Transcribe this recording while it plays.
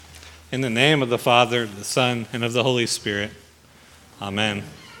In the name of the Father, the Son, and of the Holy Spirit. Amen.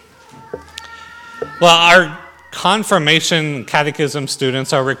 Well, our confirmation catechism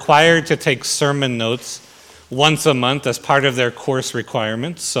students are required to take sermon notes once a month as part of their course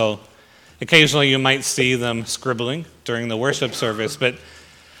requirements. So occasionally you might see them scribbling during the worship service, but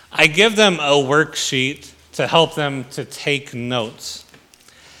I give them a worksheet to help them to take notes.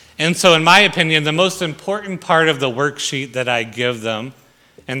 And so in my opinion, the most important part of the worksheet that I give them,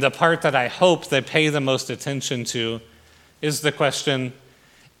 and the part that I hope they pay the most attention to, is the question,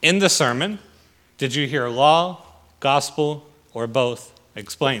 in the sermon, did you hear law, gospel, or both?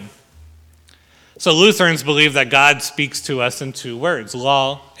 Explain. So Lutherans believe that God speaks to us in two words,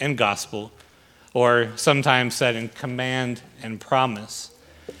 law and gospel, or sometimes said in command and promise.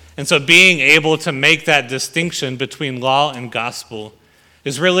 And so being able to make that distinction between law and gospel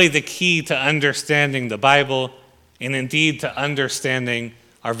is really the key to understanding the Bible and indeed to understanding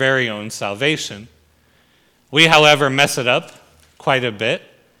our very own salvation. We, however, mess it up quite a bit,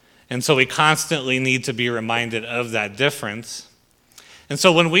 and so we constantly need to be reminded of that difference. And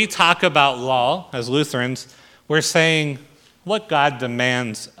so when we talk about law as Lutherans, we're saying what God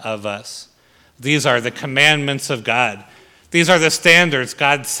demands of us. These are the commandments of God. These are the standards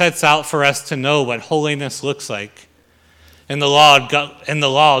God sets out for us to know what holiness looks like. In the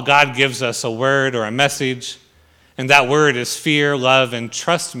law, God gives us a word or a message, and that word is fear, love, and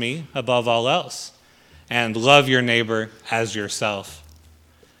trust me above all else, and love your neighbor as yourself.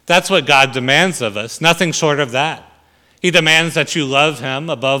 That's what God demands of us, nothing short of that. He demands that you love him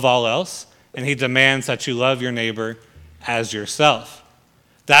above all else, and he demands that you love your neighbor as yourself.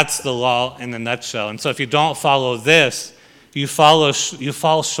 That's the law in a nutshell. And so if you don't follow this, you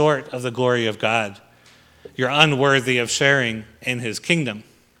fall short of the glory of God. You're unworthy of sharing in his kingdom.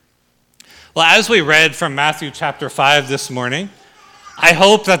 Well, as we read from Matthew chapter 5 this morning, I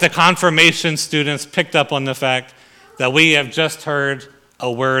hope that the confirmation students picked up on the fact that we have just heard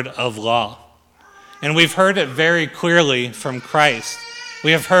a word of law. And we've heard it very clearly from Christ.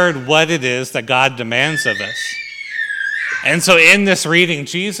 We have heard what it is that God demands of us. And so in this reading,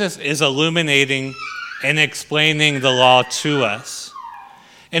 Jesus is illuminating and explaining the law to us.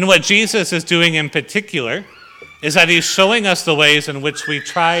 And what Jesus is doing in particular is that he's showing us the ways in which we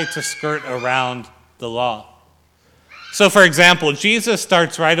try to skirt around the law. So for example, Jesus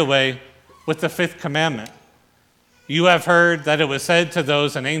starts right away with the fifth commandment. You have heard that it was said to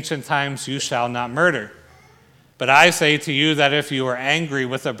those in ancient times, you shall not murder. But I say to you that if you are angry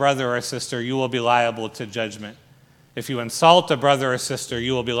with a brother or a sister, you will be liable to judgment. If you insult a brother or sister,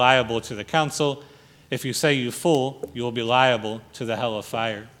 you will be liable to the council. If you say you fool, you will be liable to the hell of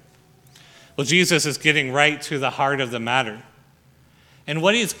fire. Well, Jesus is getting right to the heart of the matter. And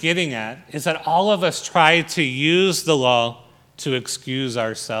what he's getting at is that all of us try to use the law to excuse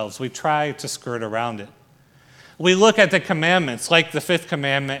ourselves. We try to skirt around it. We look at the commandments, like the fifth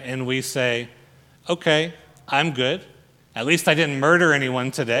commandment, and we say, okay, I'm good. At least I didn't murder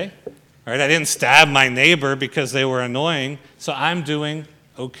anyone today. Right? I didn't stab my neighbor because they were annoying, so I'm doing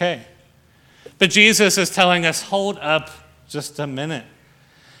okay. But Jesus is telling us, hold up just a minute.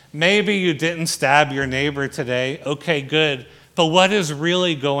 Maybe you didn't stab your neighbor today. Okay, good. But what is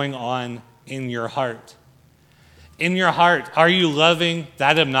really going on in your heart? In your heart, are you loving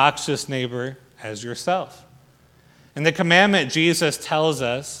that obnoxious neighbor as yourself? And the commandment Jesus tells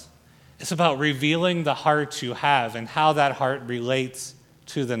us is about revealing the heart you have and how that heart relates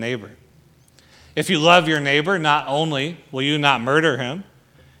to the neighbor. If you love your neighbor, not only will you not murder him,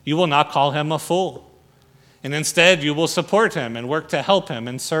 you will not call him a fool. And instead, you will support him and work to help him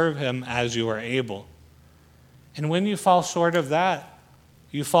and serve him as you are able. And when you fall short of that,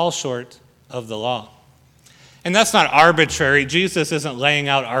 you fall short of the law. And that's not arbitrary. Jesus isn't laying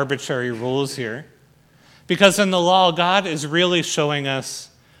out arbitrary rules here. Because in the law, God is really showing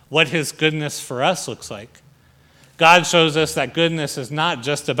us what his goodness for us looks like. God shows us that goodness is not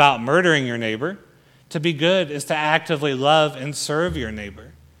just about murdering your neighbor. To be good is to actively love and serve your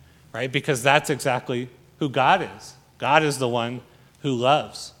neighbor. Right? Because that's exactly who God is. God is the one who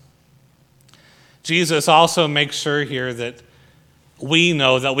loves. Jesus also makes sure here that we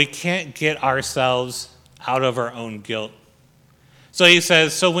know that we can't get ourselves out of our own guilt. So he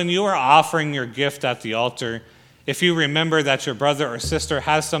says, so when you are offering your gift at the altar, if you remember that your brother or sister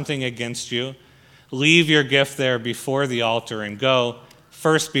has something against you, leave your gift there before the altar and go.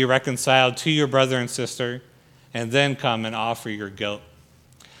 First be reconciled to your brother and sister, and then come and offer your guilt.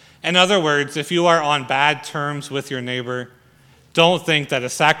 In other words, if you are on bad terms with your neighbor, don't think that a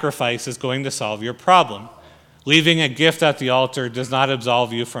sacrifice is going to solve your problem. Leaving a gift at the altar does not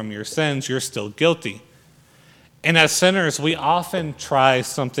absolve you from your sins. You're still guilty. And as sinners, we often try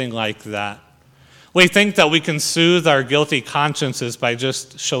something like that. We think that we can soothe our guilty consciences by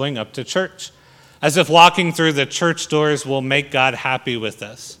just showing up to church, as if walking through the church doors will make God happy with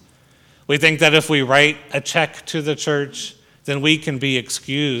us. We think that if we write a check to the church, then we can be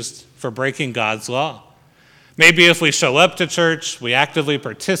excused for breaking God's law. Maybe if we show up to church, we actively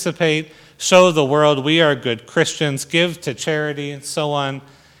participate, show the world we are good Christians, give to charity, and so on,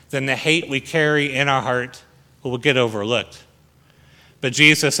 then the hate we carry in our heart will get overlooked. But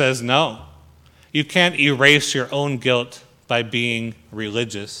Jesus says, no, you can't erase your own guilt by being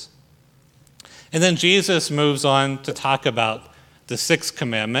religious. And then Jesus moves on to talk about the sixth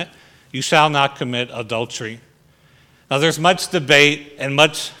commandment, you shall not commit adultery. Now, there's much debate and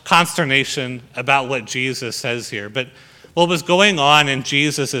much consternation about what Jesus says here, but what was going on in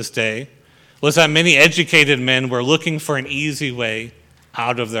Jesus' day was that many educated men were looking for an easy way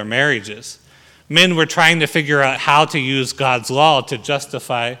out of their marriages. Men were trying to figure out how to use God's law to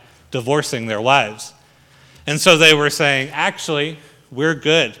justify divorcing their wives. And so they were saying, actually, we're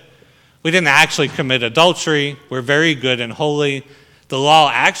good. We didn't actually commit adultery. We're very good and holy. The law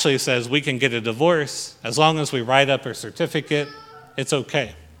actually says we can get a divorce as long as we write up a certificate. It's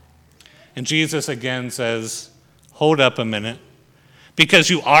okay. And Jesus again says, hold up a minute. Because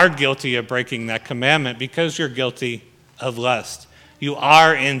you are guilty of breaking that commandment, because you're guilty of lust. You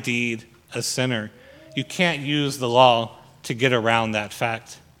are indeed a sinner. You can't use the law to get around that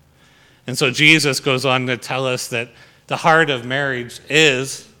fact. And so Jesus goes on to tell us that the heart of marriage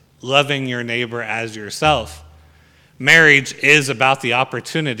is loving your neighbor as yourself. Marriage is about the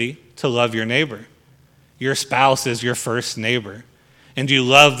opportunity to love your neighbor. Your spouse is your first neighbor, and you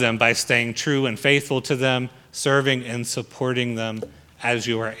love them by staying true and faithful to them, serving and supporting them as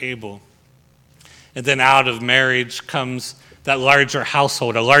you are able. And then out of marriage comes that larger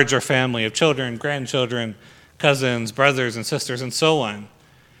household, a larger family of children, grandchildren, cousins, brothers and sisters, and so on.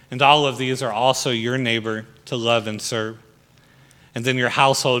 And all of these are also your neighbor to love and serve. And then your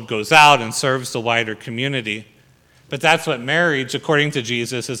household goes out and serves the wider community. But that's what marriage, according to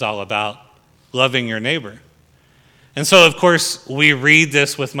Jesus, is all about, loving your neighbor. And so, of course, we read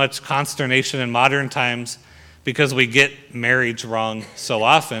this with much consternation in modern times because we get marriage wrong so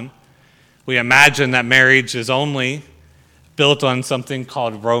often. We imagine that marriage is only built on something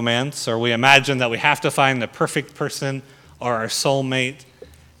called romance, or we imagine that we have to find the perfect person or our soulmate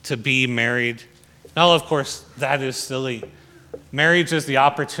to be married. Now, of course, that is silly. Marriage is the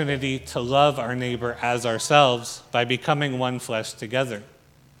opportunity to love our neighbor as ourselves by becoming one flesh together.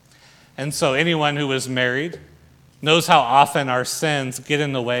 And so anyone who is married knows how often our sins get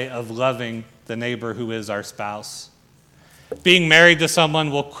in the way of loving the neighbor who is our spouse. Being married to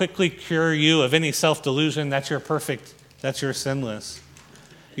someone will quickly cure you of any self-delusion that you're perfect, that you're sinless.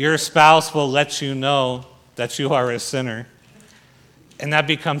 Your spouse will let you know that you are a sinner. And that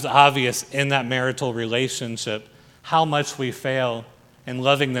becomes obvious in that marital relationship, how much we fail in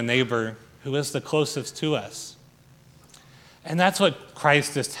loving the neighbor who is the closest to us. And that's what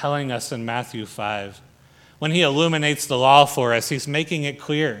Christ is telling us in Matthew 5. When he illuminates the law for us, he's making it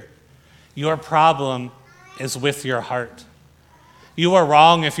clear. Your problem is with your heart. You are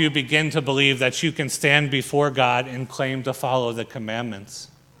wrong if you begin to believe that you can stand before God and claim to follow the commandments.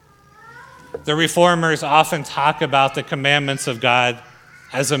 The reformers often talk about the commandments of God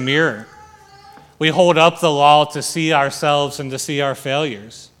as a mirror. We hold up the law to see ourselves and to see our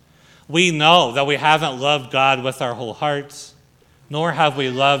failures. We know that we haven't loved God with our whole hearts, nor have we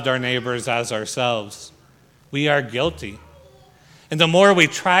loved our neighbors as ourselves. We are guilty. And the more we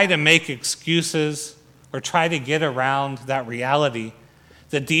try to make excuses or try to get around that reality,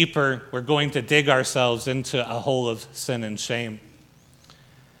 the deeper we're going to dig ourselves into a hole of sin and shame.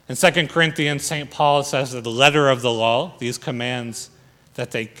 In 2 Corinthians, St. Paul says that the letter of the law, these commands,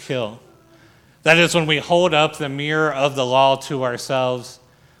 that they kill. That is, when we hold up the mirror of the law to ourselves,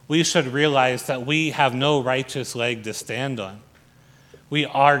 we should realize that we have no righteous leg to stand on. We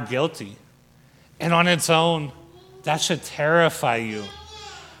are guilty. And on its own, that should terrify you.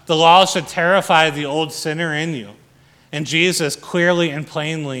 The law should terrify the old sinner in you. And Jesus clearly and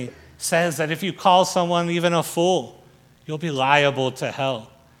plainly says that if you call someone even a fool, you'll be liable to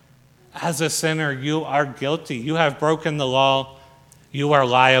hell. As a sinner, you are guilty. You have broken the law. You are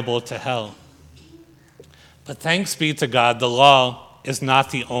liable to hell. But thanks be to God, the law is not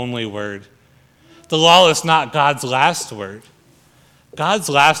the only word. The law is not God's last word. God's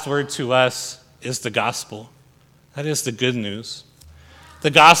last word to us is the gospel. That is the good news. The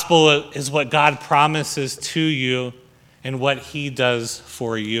gospel is what God promises to you and what he does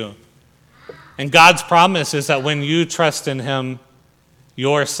for you. And God's promise is that when you trust in him,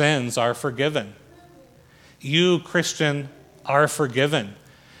 your sins are forgiven. You, Christian, are forgiven.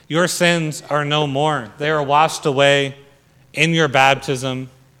 Your sins are no more. They are washed away in your baptism.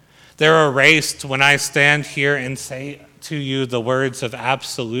 They're erased when I stand here and say to you the words of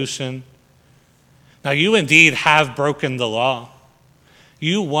absolution. Now, you indeed have broken the law.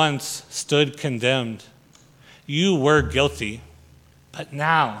 You once stood condemned. You were guilty. But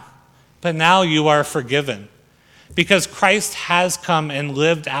now you are forgiven, because Christ has come and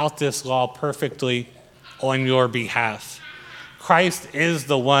lived out this law perfectly on your behalf. Christ is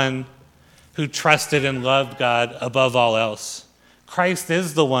the one who trusted and loved God above all else. Christ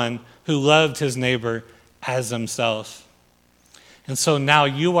is the one who loved his neighbor as himself. And so now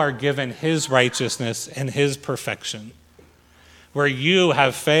you are given his righteousness and his perfection. Where you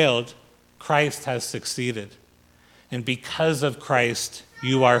have failed, Christ has succeeded. And because of Christ,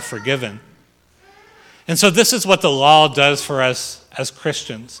 you are forgiven. And so this is what the law does for us as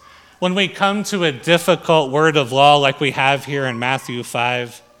Christians. When we come to a difficult word of law like we have here in Matthew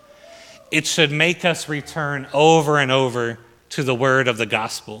 5, it should make us return over and over to the word of the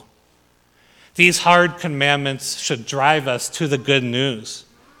gospel. These hard commandments should drive us to the good news.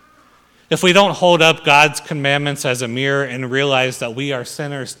 If we don't hold up God's commandments as a mirror and realize that we are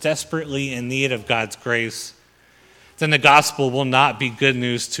sinners desperately in need of God's grace, then the gospel will not be good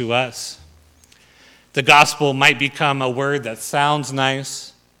news to us. The gospel might become a word that sounds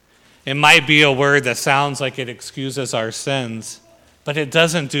nice. It might be a word that sounds like it excuses our sins, but it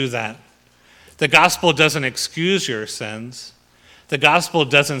doesn't do that. The gospel doesn't excuse your sins. The gospel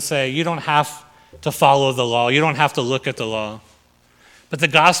doesn't say you don't have to follow the law. You don't have to look at the law. But the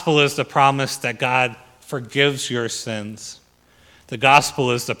gospel is the promise that God forgives your sins. The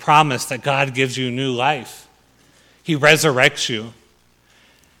gospel is the promise that God gives you new life. He resurrects you.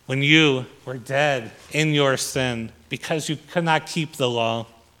 When you were dead in your sin because you could not keep the law,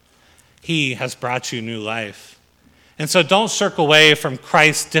 he has brought you new life. And so don't shirk away from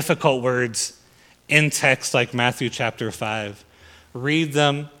Christ's difficult words in texts like Matthew chapter 5. Read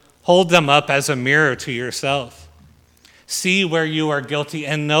them, hold them up as a mirror to yourself. See where you are guilty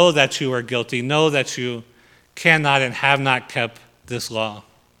and know that you are guilty. Know that you cannot and have not kept this law.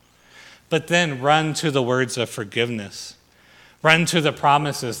 But then run to the words of forgiveness. Run to the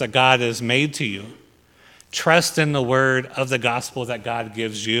promises that God has made to you. Trust in the word of the gospel that God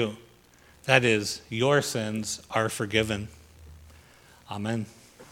gives you. That is, your sins are forgiven. Amen.